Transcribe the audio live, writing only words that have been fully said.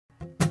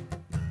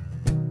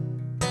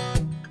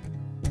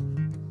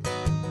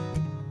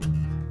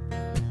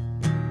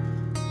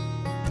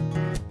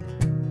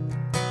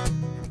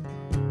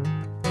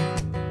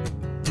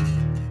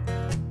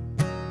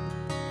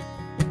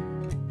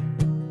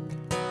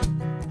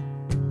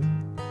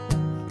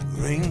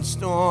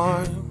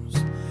Rainstorms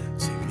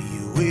take me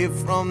away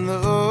from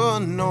the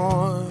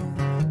norm.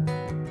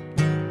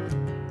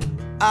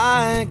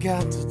 I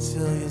got to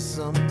tell you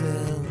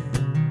something.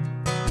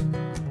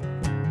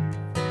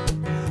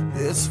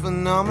 This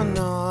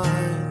phenomenon,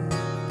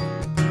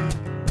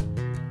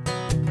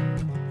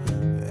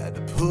 I had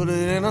to put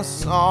it in a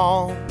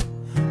song,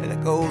 and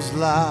it goes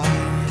like,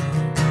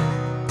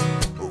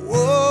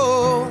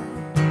 whoa,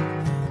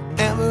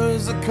 amber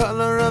is the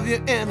color of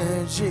your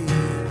energy.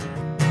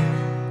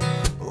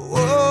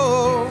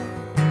 Whoa,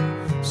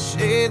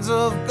 shades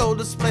of gold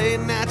displayed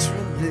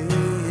naturally.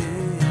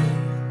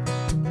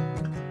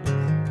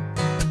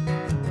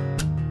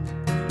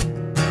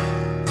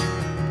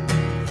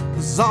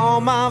 'Cause all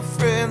my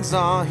friends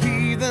are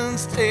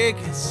heathens, take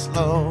it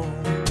slow.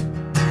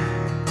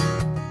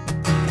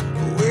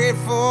 Wait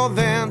for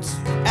them to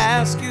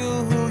ask you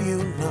who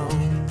you know.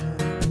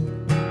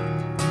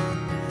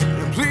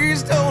 And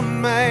please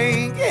don't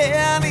make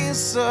any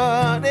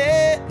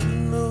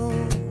sudden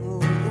moves.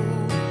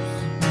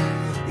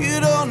 You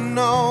don't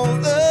know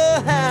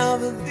the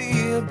half of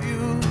the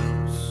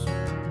abuse.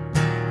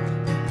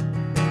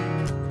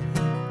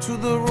 To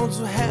the rooms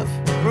who have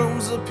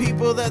rooms of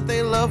people that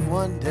they love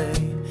one day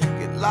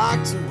get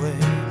locked away.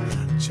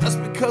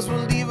 Just because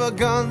we'll leave our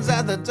guns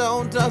at the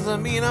door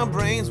doesn't mean our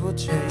brains will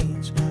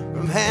change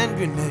from hand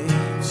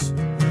grenades.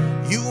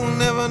 You will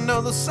never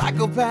know the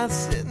psychopath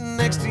sitting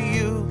next to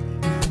you.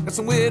 Got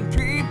some weird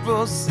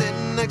people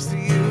sitting next to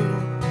you.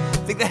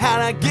 Think that how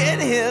I get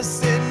here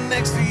sitting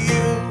next to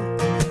you.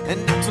 And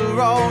after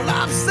all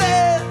I've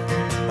said,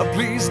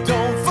 please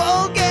don't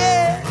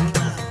forget,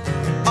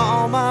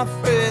 all my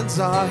friends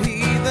are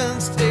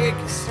heathens, take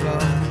it slow.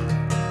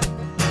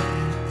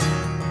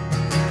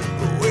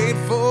 Wait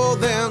for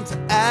them to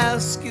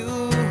ask you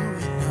who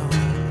you know.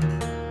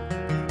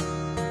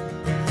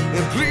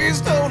 And please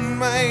don't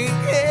make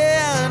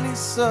any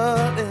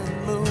sudden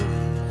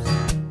moves.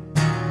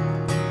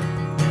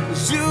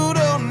 'Cause you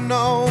don't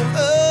know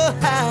the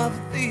half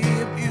of the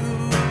abuse.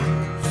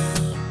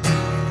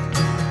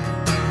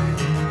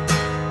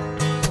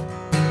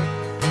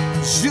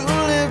 You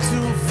live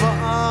too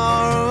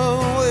far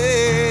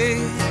away.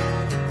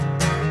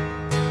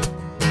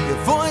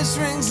 Your voice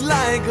rings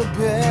like a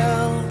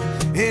bell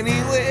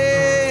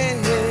anyway.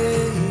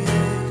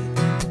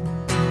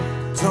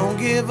 Don't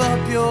give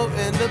up your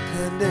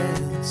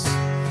independence,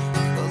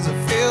 'cause it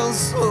feels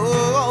so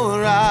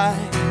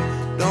alright.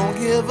 Don't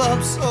give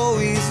up so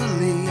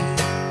easily.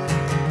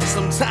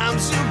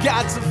 Sometimes you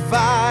got to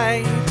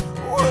fight.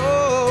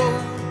 Whoa,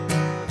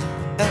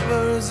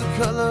 ever is the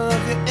color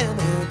of your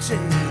energy.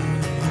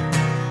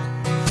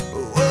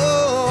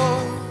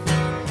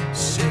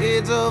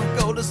 Shades of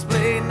gold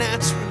displayed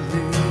naturally.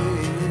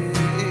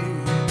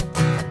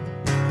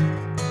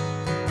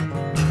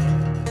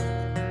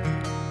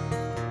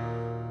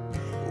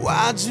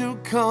 Why'd you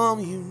come?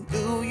 You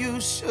knew you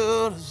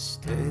should have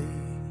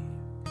stayed.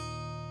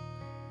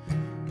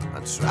 I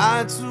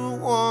tried to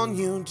warn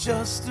you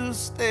just to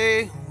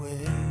stay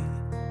away.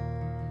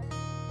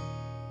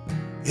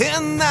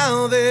 And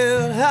now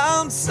they're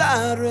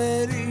outside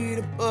ready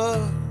to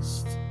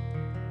bust.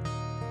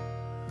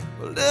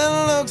 Well, it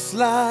looks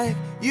like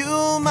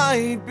you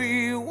might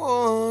be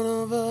one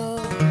of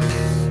us.